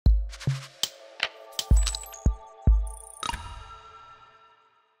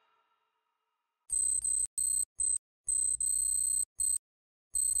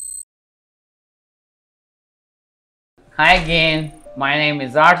Hi again, my name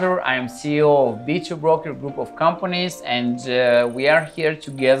is Arthur. I am CEO of B2Broker Group of Companies, and we are here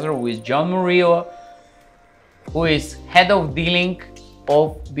together with Murillo, who is Head of Dealing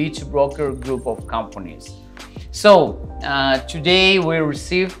of B2Broker Group of Companies. So today we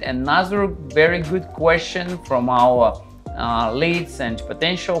received another very good question from our leads and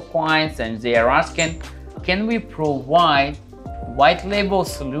potential clients, and they are asking, can we provide white label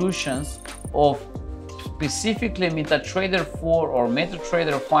solutions of specifically MetaTrader 4 or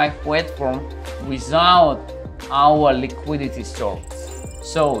MetaTrader 5 platform without our liquidity service?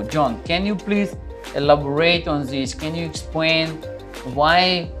 So John, can you please elaborate on this? Can you explain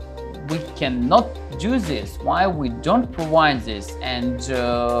why we cannot do this, why we don't provide this, and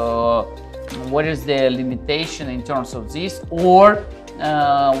what is the limitation in terms of this, or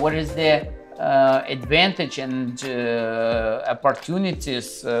what is the advantage and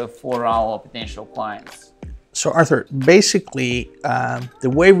opportunities for our potential clients? So Arthur, basically the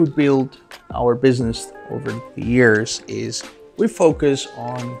way we build our business over the years is we focus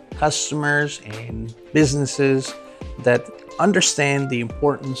on customers and businesses that understand the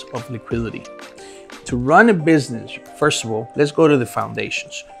importance of liquidity. To run a business, first of all, let's go to the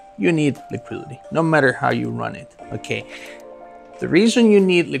foundations. You need liquidity, no matter how you run it, okay? The reason you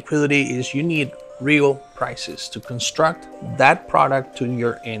need liquidity is you need real prices to construct that product to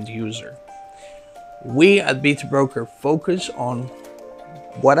your end user. We at B2Broker focus on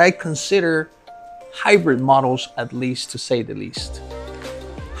what I consider hybrid models, at least to say the least.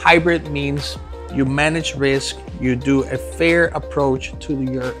 Hybrid means you manage risk, you do a fair approach to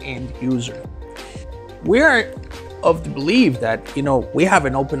your end user. We are of the belief that, we have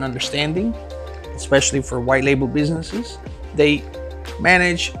an open understanding, especially for white label businesses. They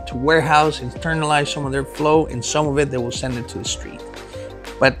manage to warehouse, internalize some of their flow, and some of it they will send it to the street.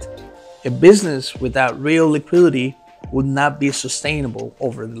 But a business without real liquidity would not be sustainable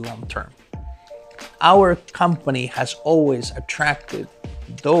over the long term. Our company has always attracted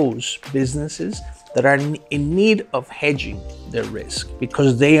those businesses that are in need of hedging their risk,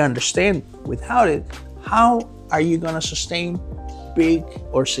 because they understand without it, how are you going to sustain big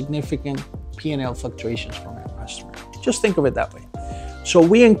or significant P&L fluctuations from your customer? Just think of it that way. So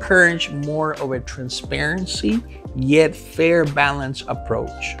we encourage more of a transparency yet fair balance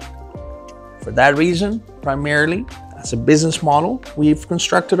approach. For that reason, primarily as a business model we've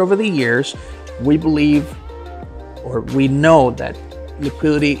constructed over the years, we believe, or we know, that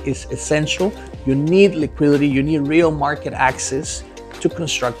liquidity is essential. You need liquidity, you need real market access to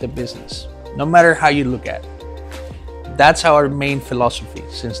construct a business, no matter how you look at it. That's our main philosophy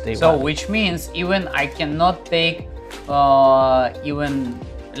since day one. So which means even I cannot take, let's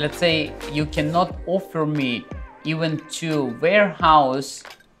say you cannot offer me even to warehouse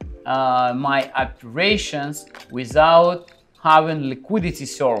my operations without having liquidity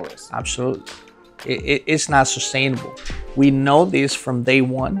service. Absolutely. It's not sustainable. We know this from day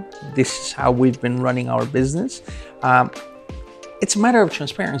one. This is how we've been running our business. It's a matter of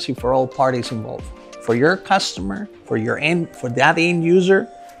transparency for all parties involved. For your customer, for that end user,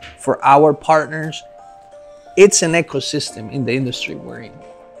 for our partners. It's an ecosystem in the industry we're in.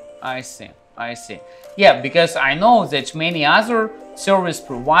 I see. Yeah, because I know that many other service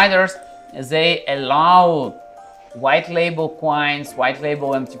providers, they allow white label clients, white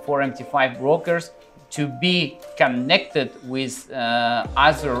label MT4, MT5 brokers to be connected with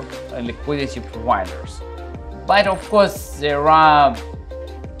other liquidity providers. But of course, there are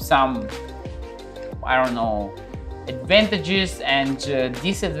some, advantages and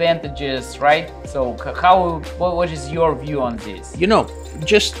disadvantages, right? So what is your view on this?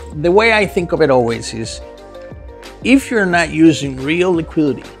 Just the way I think of it always is, if you're not using real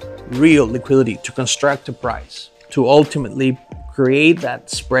liquidity to construct a price, to ultimately create that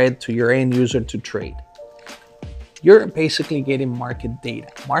spread to your end user to trade, you're basically getting market data.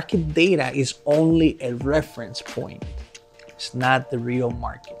 Market data is only a reference point. It's not the real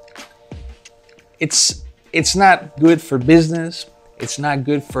market. It's not good for business. It's not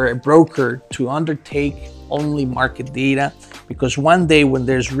good for a broker to undertake only market data, because one day when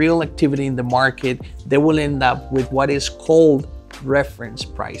there's real activity in the market, they will end up with what is called reference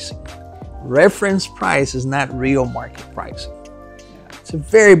pricing. Reference price is not real market pricing.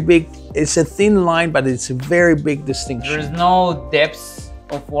 It's a thin line, but it's a very big distinction. There is no depth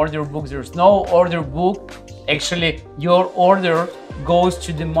of order book. There's no order book. Actually, your order goes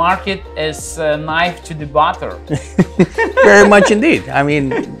to the market as a knife to the butter. Very much indeed. I mean,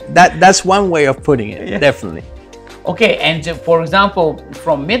 that's one way of putting it, yeah. Definitely. Okay, and for example,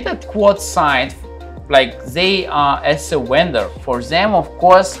 from MetaQuote side, like they are as a vendor, for them, of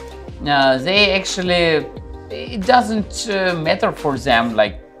course, they actually it doesn't matter for them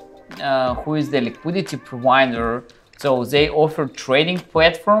like who is the liquidity provider. So they offer trading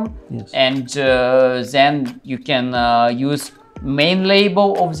platform, yes. And then you can use main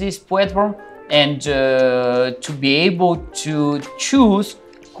label of this platform, and to be able to choose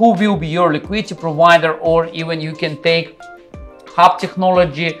who will be your liquidity provider, or even you can take hub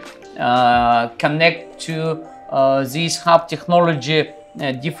technology, connect to this hub technology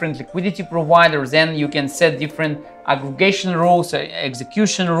different liquidity providers. Then you can set different aggregation rules,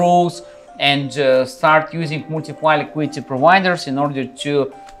 execution rules, and start using multiple liquidity providers in order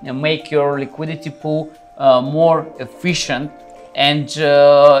to make your liquidity pool more efficient. And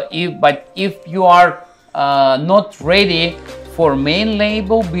if you are not ready for main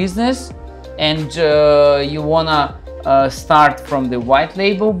label business, and you wanna start from the white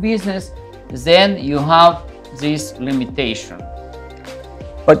label business, then you have this limitation.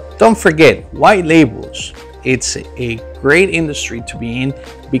 But don't forget, white labels, it's a great industry to be in,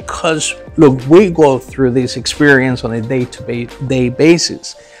 because look, we go through this experience on a day-to-day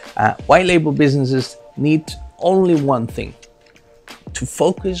basis. White label businesses need only one thing: to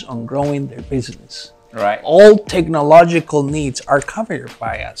focus on growing their business. Right. All technological needs are covered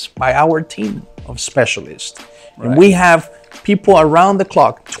by us, by our team of specialists. Right. And we have people around the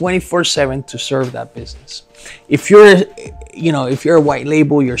clock, 24/7, to serve that business. If you're a white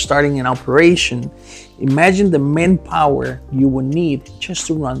label, you're starting an operation, imagine the manpower you would need just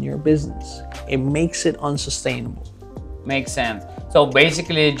to run your business. It makes it unsustainable. Makes sense. So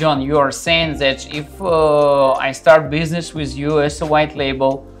basically, John, you are saying that if I start business with you as a white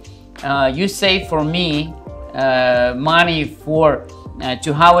label, you save for me money for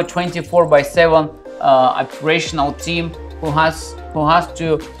to have a 24/7 operational team who has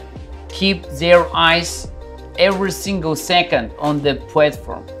to keep their eyes every single second on the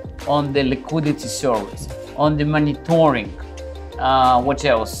platform, on the liquidity service, on the monitoring. What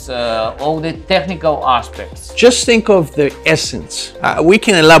else? All the technical aspects. Just think of the essence. We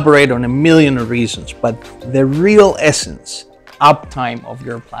can elaborate on a million reasons, but the real essence, uptime of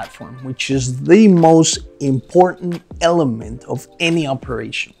your platform, which is the most important element of any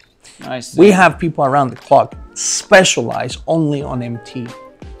operation. I see. We have people around the clock specialize only on MT,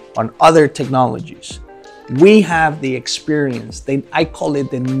 on other technologies. We have the experience. I call it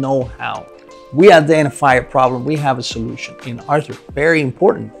the know-how. We identify a problem, we have a solution. And Arthur, very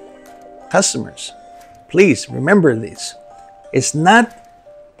important, customers, please remember this. It's not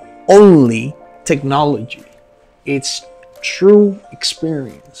only technology, it's true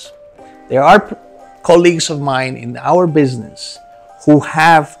experience. There are colleagues of mine in our business who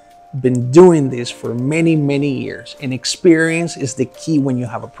have been doing this for many, many years, and experience is the key when you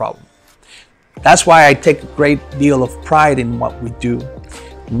have a problem. That's why I take a great deal of pride in what we do.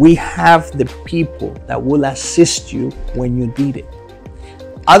 We have the people that will assist you when you need it.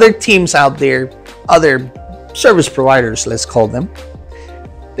 Other teams out there, other service providers, let's call them,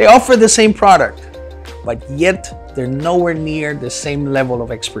 they offer the same product, but yet they're nowhere near the same level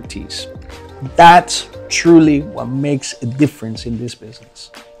of expertise. That's truly what makes a difference in this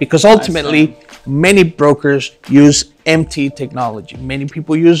business. Because ultimately, many brokers use MT technology. Many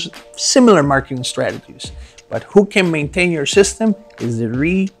people use similar marketing strategies. But who can maintain your system is the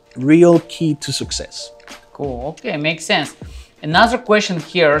real key to success. Cool. Okay, makes sense. Another question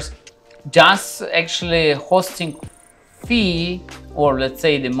here is, does actually hosting fee, or let's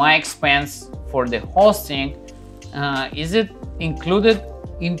say my expense for the hosting, is it included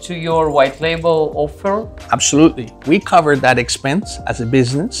into your white label offer? Absolutely. We cover that expense as a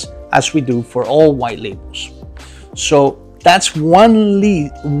business, as we do for all white labels. So that's one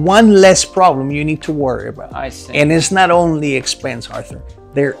less problem you need to worry about. I see. And it's not only expense, Arthur.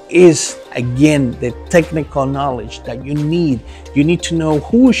 There is, again, the technical knowledge that you need. You need to know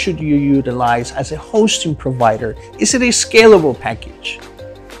who should you utilize as a hosting provider. Is it a scalable package?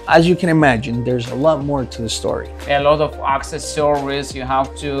 As you can imagine, there's a lot more to the story. A lot of accessories. You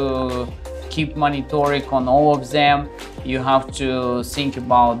have to keep monitoring on all of them. You have to think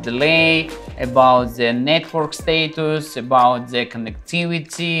about delay, about the network status, about the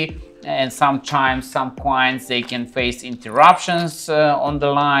connectivity, and sometimes some clients, they can face interruptions on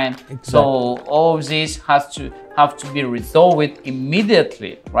the line. Exactly. So all of this have to be resolved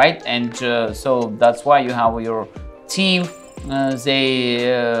immediately, right? And so that's why you have your team. They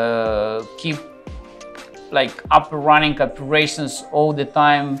keep like up and running operations all the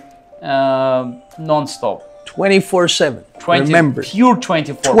time, non-stop. 24/7. Remember, pure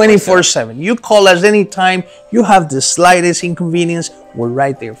 24/7. 24/7. You call us anytime you have the slightest inconvenience, we're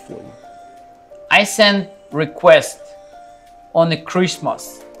right there for you. I send request on a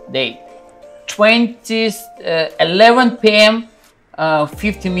Christmas day. 11 p.m.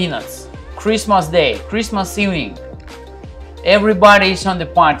 50 minutes, Christmas Day, Christmas evening. Everybody is on the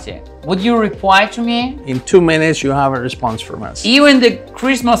party. Would you reply to me? In 2 minutes, you have a response from us. Even the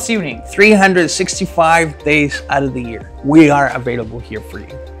Christmas evening. 365 days out of the year, we are available here for you.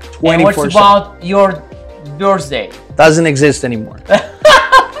 24/7. And what's about your birthday? Doesn't exist anymore.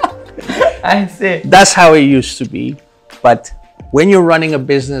 I see. That's how it used to be. But when you're running a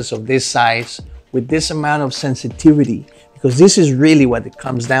business of this size, with this amount of sensitivity, because this is really what it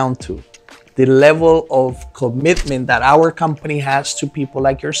comes down to, the level of commitment that our company has to people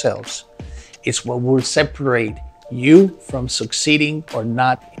like yourselves is what will separate you from succeeding or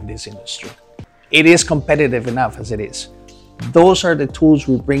not in this industry. It is competitive enough as it is. Those are the tools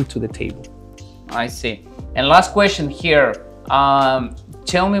we bring to the table. I see. And last question here.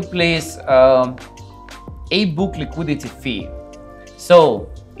 Tell me please, a book liquidity fee. So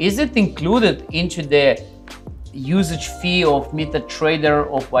is it included into the usage fee of MetaTrader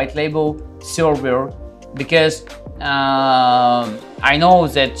of white label server? Because I know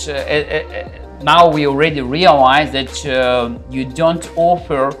that now we already realize that you don't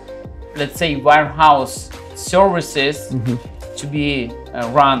offer, let's say, warehouse services to be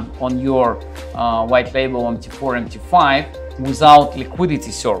run on your white label MT4, MT5 without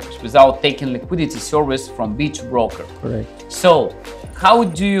liquidity service, without taking liquidity service from B2Broker. Correct. So how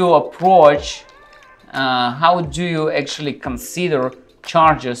do you approach, how do you actually consider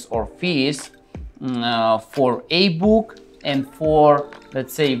charges or fees for a book and for,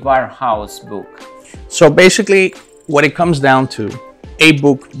 let's say, warehouse book? So basically what it comes down to, a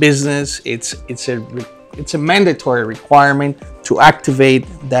book business, it's a mandatory requirement to activate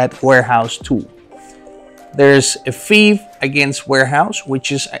that warehouse tool. There's a fee against warehouse,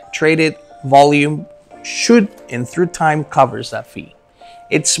 which is traded volume should and through time covers that fee.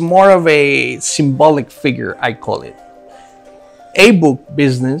 It's more of a symbolic figure, I call it. A book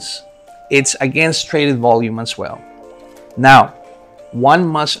business, it's against traded volume as well. Now, one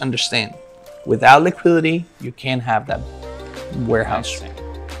must understand, without liquidity, you can't have that warehouse business.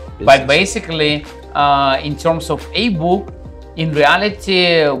 But basically, in terms of a book, in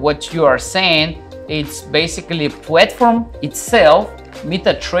reality, what you are saying, it's basically a platform itself,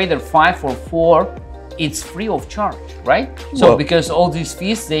 MetaTrader 544, it's free of charge, right? So well, because all these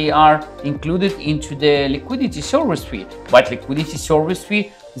fees, they are included into the liquidity service fee, but liquidity service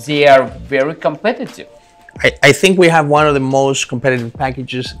fee, they are very competitive. I think we have one of the most competitive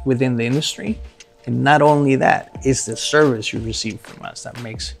packages within the industry. And not only that, it's the service you receive from us that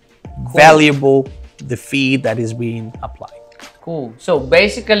makes valuable the fee that is being applied. Cool. So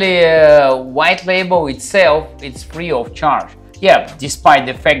basically, white label itself, it's free of charge. Yeah, despite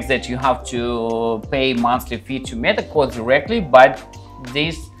the fact that you have to pay monthly fee to MetaCode directly, but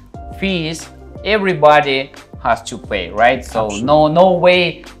these fees, everybody has to pay, right? So no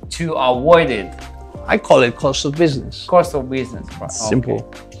way to avoid it. I call it cost of business. Cost of business. Simple.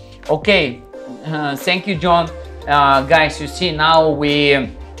 Okay. Thank you, John. Guys, you see, now we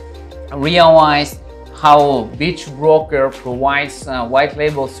realized how B2Broker provides white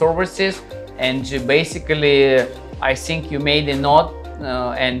label services, and basically I think you made a note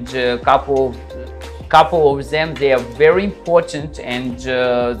and a couple of them, they are very important, and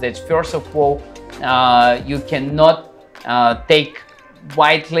that first of all you cannot take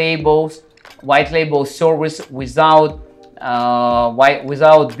white label service without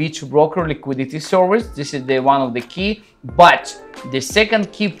B2Broker liquidity service. This is the one of the key. But the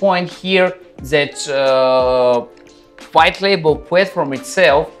second key point here, that white label platform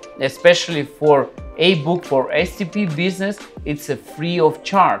itself, especially for a book, for STP business, it's a free of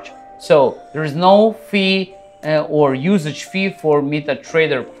charge. So there is no fee or usage fee for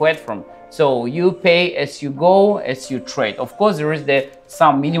MetaTrader platform. So you pay as you go, as you trade. Of course, there is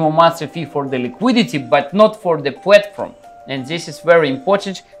some minimum monthly fee for the liquidity, but not for the platform. And this is very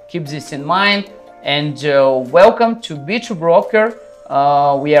important. Keep this in mind. And welcome to B2Broker.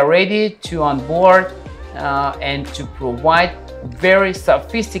 We are ready to onboard and to provide very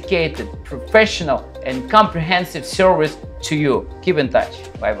sophisticated, professional, and comprehensive service to you. Keep in touch.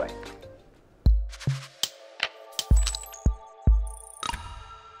 Bye-bye.